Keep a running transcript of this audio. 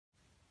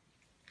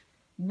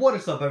What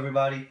is up,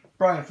 everybody?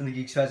 Brian from the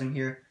Geeks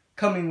here,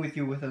 coming with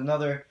you with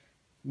another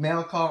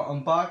mail call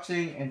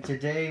unboxing, and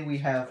today we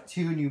have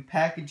two new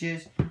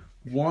packages.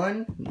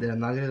 One that I'm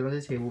not going to throw on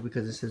the table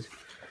because this is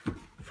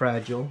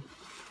fragile,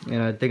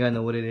 and I think I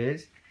know what it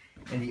is.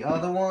 And the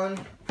other one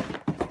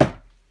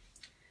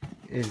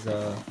is like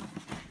a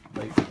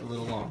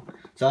little long.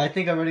 So I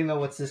think I already know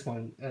what's this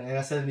one. And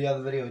I said in the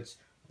other video it's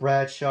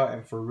Bradshaw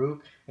and Farooq,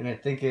 and I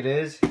think it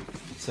is.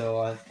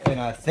 So and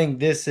I think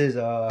this is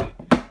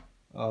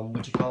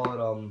what you call it,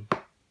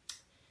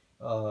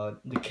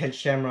 the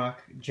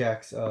Shamrock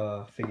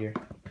Jakks figure.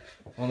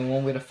 Only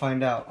one way to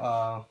find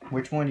out.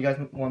 Which one you guys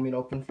want me to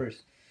open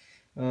first?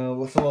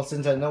 Well,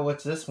 since I know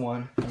what's this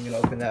one, I'm gonna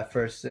open that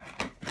first.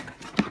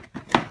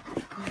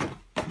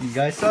 You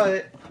guys saw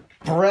it.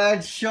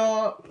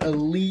 Bradshaw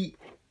Elite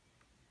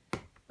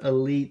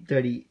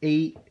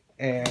 38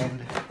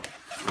 and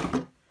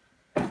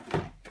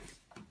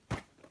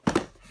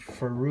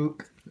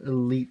Farooq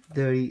Elite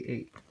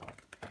 38.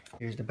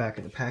 Here's the back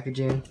of the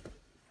packaging.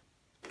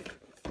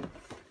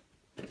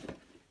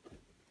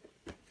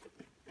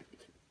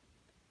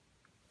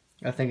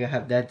 I think I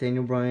have that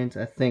Daniel Bryan's.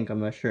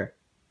 I'm not sure.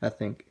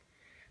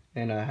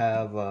 And I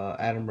have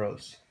Adam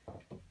Rose.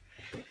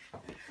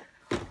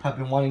 I've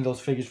been wanting those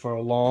figures for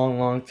a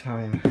long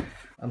time.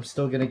 I'm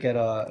still gonna get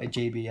a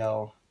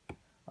JBL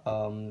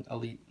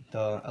Elite.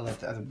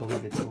 I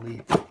believe it's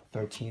Elite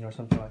 13 or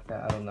something like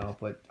that. I don't know,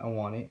 but I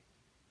want it.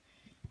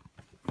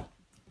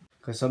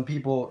 Because some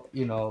people,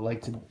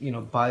 like to,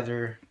 buy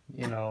their,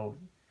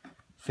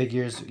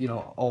 figures,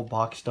 all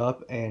boxed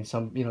up, and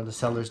some, the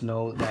sellers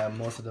know that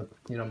most of the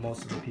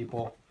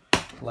people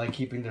like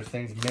keeping their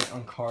things mint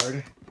on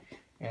card,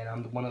 and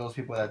I'm one of those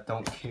people that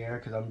don't care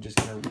because I'm just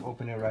gonna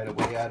open it right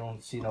away. I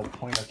don't see no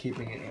point of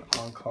keeping it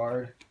on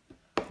card.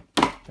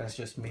 That's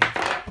just me,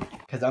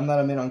 because I'm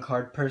not a mint on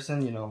card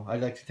person. I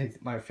like to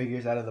take my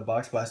figures out of the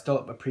box, but I still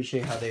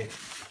appreciate how they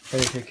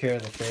take care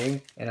of the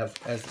thing. And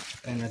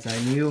as I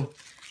knew,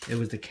 it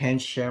was the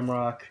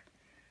Shamrock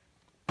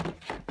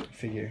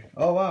figure.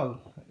 Oh wow!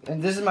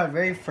 And this is my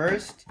very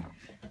first.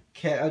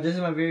 This is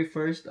my very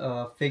first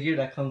figure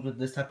that comes with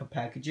this type of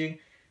packaging.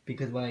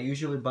 Because when I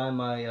usually buy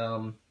my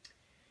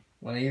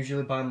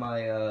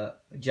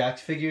Jakks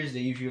figures, they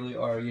usually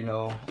are used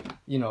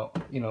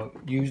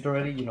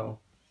already,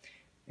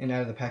 and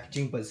out of the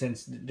packaging. But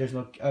since there's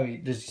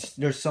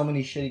so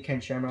many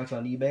shitty Shamrocks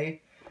on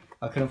eBay,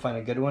 I couldn't find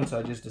a good one, so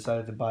I just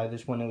decided to buy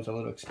this one. It was a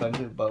little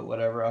expensive, but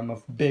whatever. I'm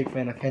a big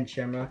fan of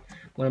Shamrock,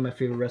 one of my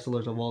favorite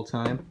wrestlers of all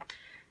time.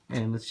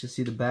 And let's just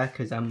see the back,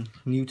 because I'm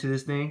new to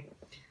this thing.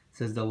 It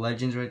says the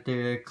legends right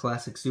there,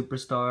 classic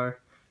superstars.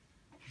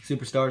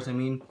 I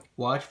mean,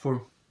 watch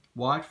for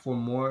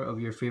more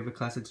of your favorite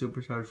classic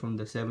superstars from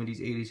the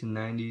 70s, 80s, and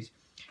 90s.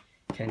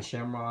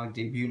 Shamrock,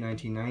 debut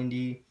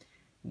 1990,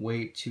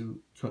 weight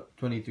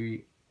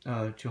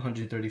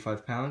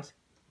 235 pounds,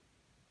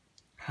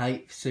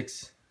 height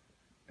 6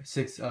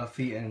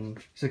 feet and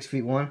 6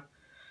 feet 1,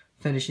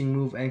 finishing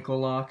move ankle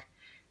lock,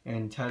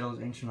 and titles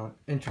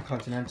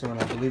Intercontinental,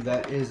 and I believe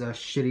that is a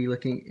shitty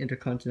looking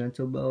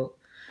Intercontinental belt.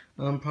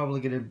 I'm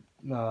probably gonna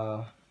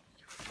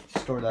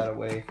store that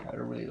away. I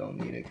really don't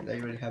need it because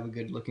I already have a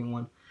good looking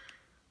one.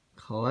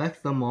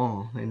 Collect them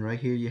all. And right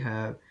here you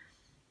have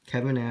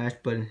Kevin Nash,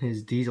 but in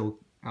his Diesel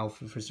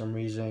outfit for some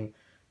reason.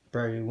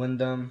 Barry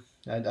Windham.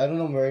 I don't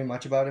know very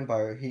much about him,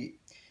 but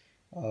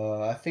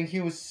I think he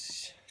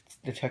was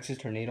the Texas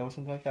Tornado or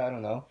something like that. I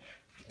don't know.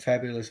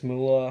 Fabulous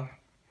Moolah,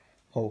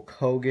 Hulk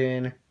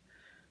Hogan,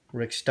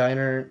 Rick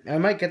Steiner. I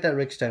might get that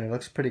Rick Steiner.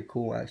 Looks pretty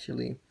cool,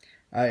 actually.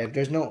 If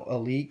there's no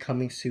Elite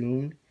coming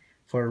soon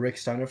for a Rick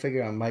Steiner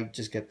figure, I might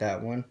just get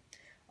that one.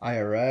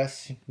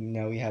 IRS.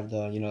 Now we have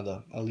the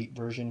the Elite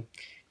version.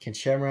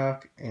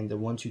 Shamrock and the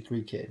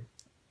 1-2-3 Kid.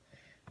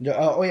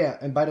 Oh yeah,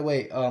 and by the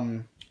way,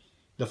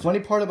 the funny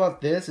part about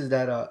this is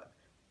that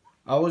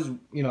I was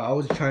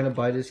trying to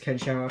buy this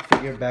Shamrock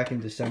figure back in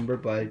December,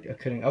 but I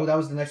couldn't. Oh, that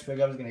was the next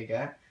figure I was gonna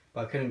get,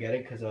 but I couldn't get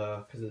it because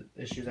of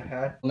issues I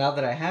had. Now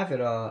that I have it,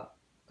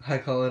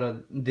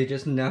 they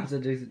just announced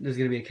that there's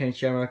gonna be a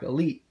Shamrock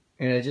Elite,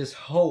 and I just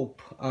I'm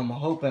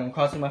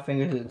crossing my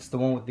fingers it's the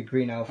one with the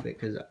green outfit,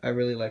 because I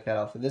really like that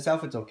outfit. This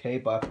outfit's okay,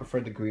 but I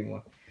prefer the green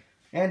one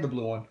and the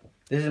blue one.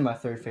 This is my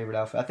third favorite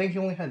outfit. I think he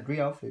only had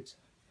 3 outfits.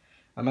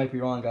 I might be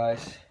wrong,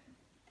 guys.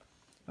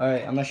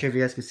 Alright, I'm not sure if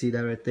you guys can see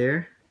that right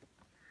there.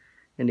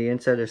 In the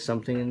inside there's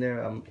something in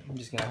there. I'm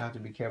just gonna have to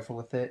be careful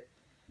with it.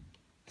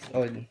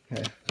 Oh,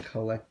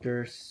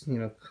 collector.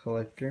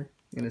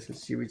 And this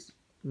is series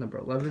number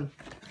 11.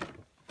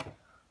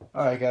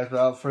 Alright guys,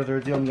 without further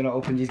ado, I'm gonna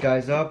open these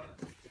guys up.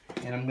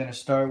 And I'm gonna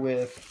start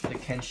with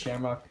the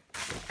Shamrock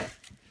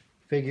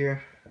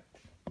figure.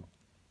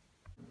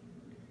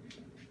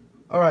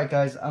 Alright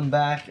guys, I'm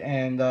back,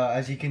 and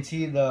as you can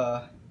see,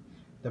 the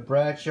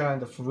Bradshaw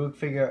and the Farooq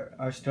figure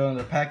are still in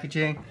the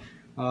packaging.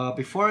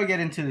 Before I get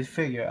into this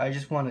figure, I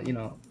just want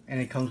to,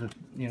 and it comes with,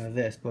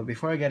 this, but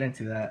before I get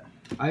into that,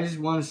 I just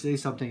want to say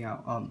something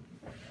out.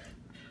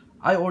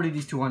 I ordered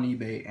these two on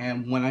eBay,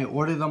 and when I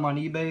ordered them on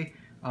eBay,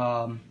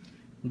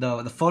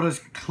 the photos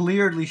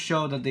clearly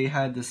show that they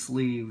had the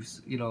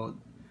sleeves, the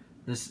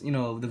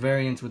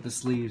variants with the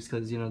sleeves,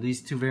 because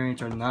these two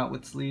variants are not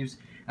with sleeves.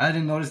 I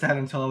didn't notice that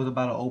until I was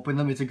about to open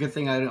them. It's a good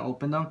thing I didn't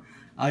open them.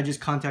 I just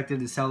contacted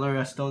the seller.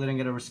 I still didn't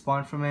get a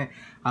response from it.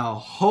 I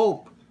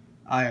hope,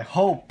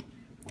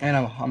 and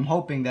I'm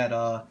hoping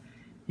that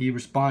he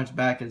responds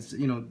back as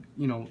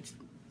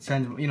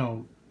sends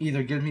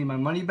either gives me my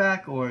money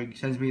back or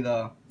sends me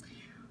the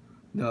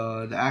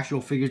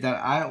actual figures that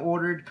I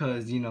ordered,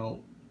 because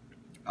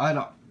I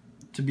don't.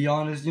 To be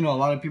honest, a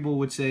lot of people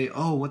would say,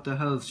 "Oh, what the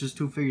hell? It's just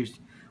two figures."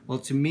 Well,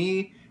 to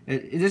me,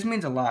 it just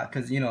means a lot,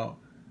 because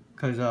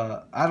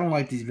I don't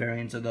like these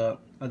variants of the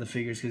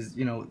figures, because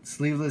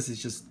sleeveless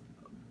is just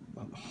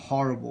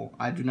horrible.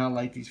 I do not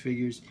like these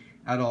figures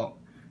at all.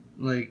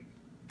 Like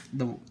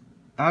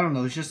I don't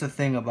know. It's just a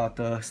thing about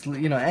the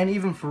and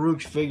even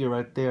Farooq's figure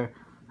right there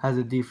has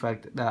a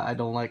defect that I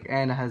don't like,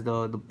 and it has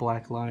the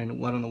black line.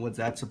 I don't know what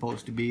that's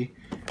supposed to be.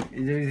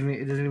 It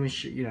doesn't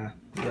even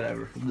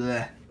whatever.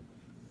 Blech.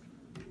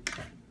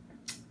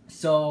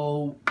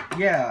 So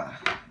yeah,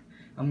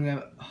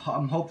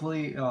 I'm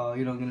hopefully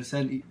gonna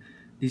send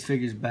these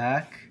figures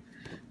back.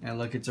 And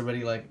look, it's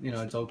already like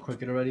it's all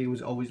crooked already. It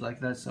was always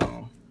like that.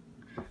 So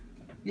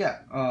yeah,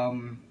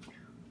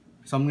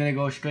 so I'm gonna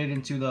go straight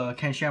into the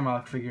Ken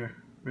Shamrock figure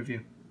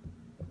review.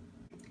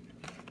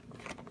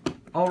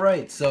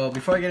 Alright, so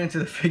before I get into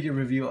the figure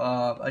review,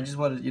 I just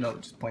wanted to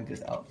just point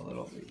this out a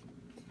little bit.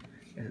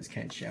 This is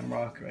Ken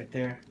Shamrock right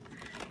there.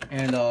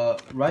 And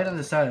right on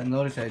the side, I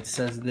noticed that it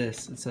says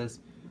this. It says,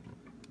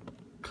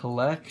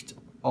 collect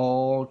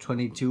all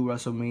 22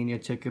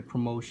 WrestleMania ticket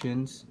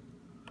promotions.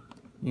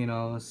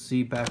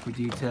 See back for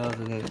details,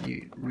 and then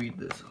you read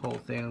this whole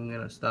thing. I'm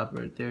gonna stop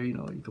right there. You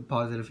can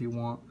pause it if you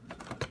want.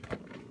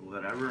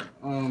 Whatever.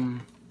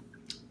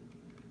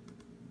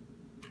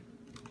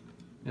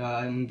 Yeah,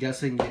 I'm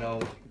guessing. I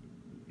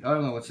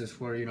don't know what's this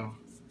for.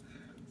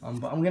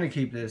 But I'm gonna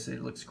keep this.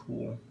 It looks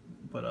cool,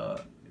 but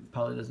it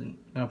probably doesn't.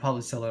 I'll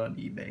probably sell it on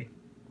eBay.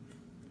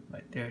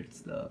 Right there,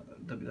 it's the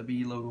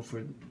WWE logo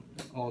for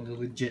all the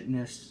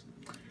legitness.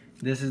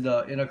 This is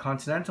the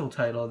Intercontinental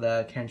title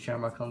that Ken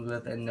Shamrock comes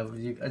with, and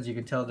as you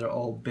can tell, they're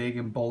all big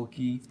and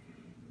bulky,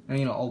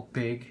 and all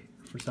big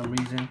for some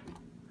reason.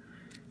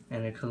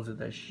 And it comes with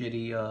that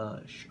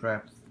shitty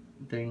strap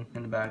thing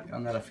in the back.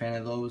 I'm not a fan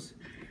of those.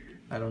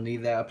 I don't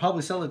need that. I'll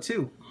probably sell it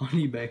too on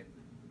eBay,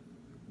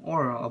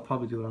 or I'll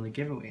probably do it on a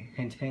giveaway.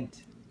 Hint,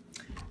 hint.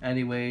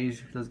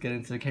 Anyways, let's get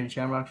into the Ken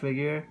Shamrock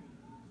figure.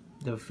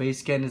 The face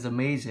scan is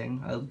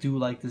amazing. I do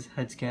like this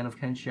head scan of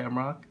Ken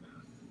Shamrock.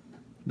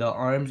 The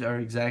arms are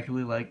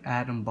exactly like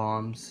Atom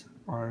Bomb's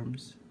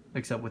arms,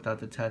 except without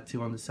the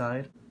tattoo on the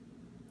side.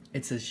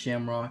 It says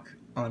Shamrock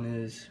on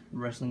his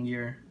wrestling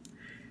gear.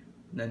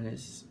 Then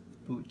his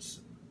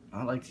boots.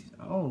 I like these.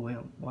 Oh,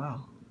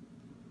 wow.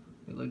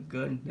 They look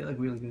good. They look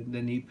really good.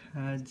 The knee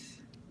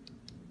pads.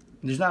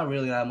 There's not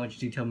really that much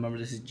detail. Remember,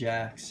 this is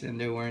Jakks, and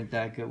they weren't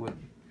that good with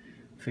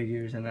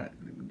figures. And I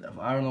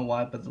don't know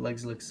why, but the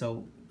legs look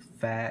so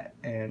fat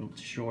and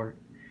short.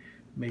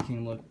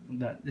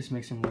 This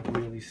makes him look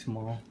really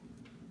small.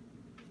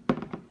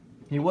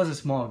 He was a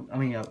small. I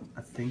mean,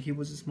 I think he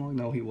was a small.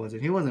 No, he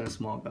wasn't. He wasn't a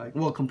small guy.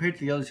 Well, compared to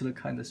the others, he looked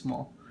kind of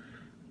small.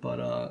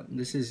 But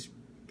this is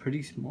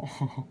pretty small.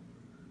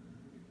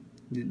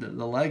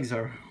 the legs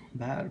are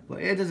bad,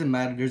 but it doesn't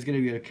matter. There's gonna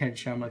be a Ken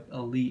Shamrock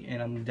Elite,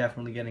 and I'm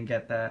definitely gonna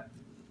get that.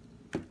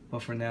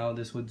 But for now,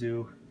 this will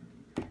do.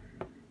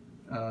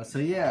 So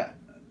yeah.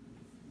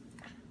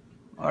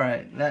 All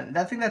right.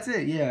 I think that's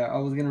it. Yeah, I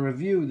was gonna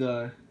review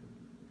the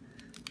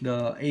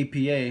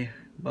APA,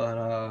 but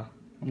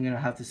I'm gonna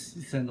have to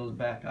send those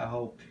back. I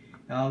hope.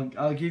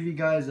 I'll give you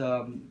guys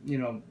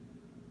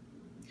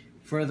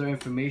further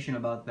information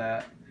about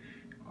that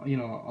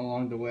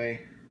along the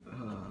way.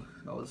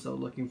 I was so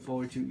looking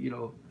forward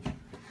to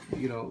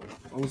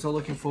I was so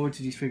looking forward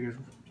to these figures.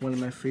 One of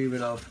my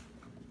favorite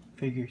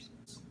figures.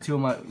 Two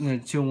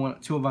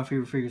of my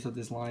favorite figures of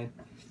this line,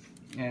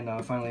 and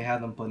I finally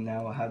had them, but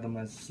now I have them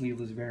as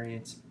sleeveless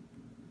variants.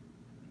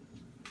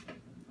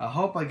 I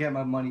hope I get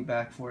my money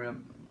back for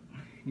them,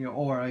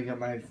 or I get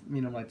my,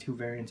 my two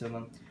variants of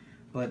them.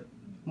 But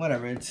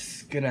whatever,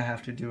 it's gonna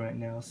have to do right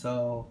now.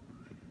 So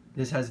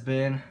this has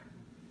been,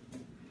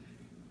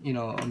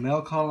 a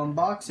mail call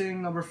unboxing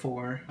number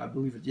 4. I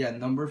believe it. Yeah,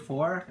 number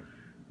 4.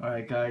 All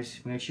right,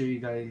 guys, make sure you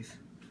guys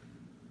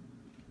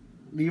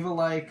leave a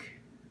like,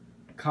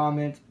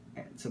 comment,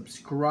 and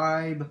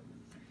subscribe.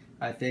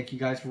 I thank you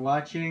guys for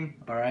watching.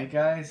 All right,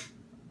 guys,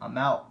 I'm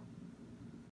out.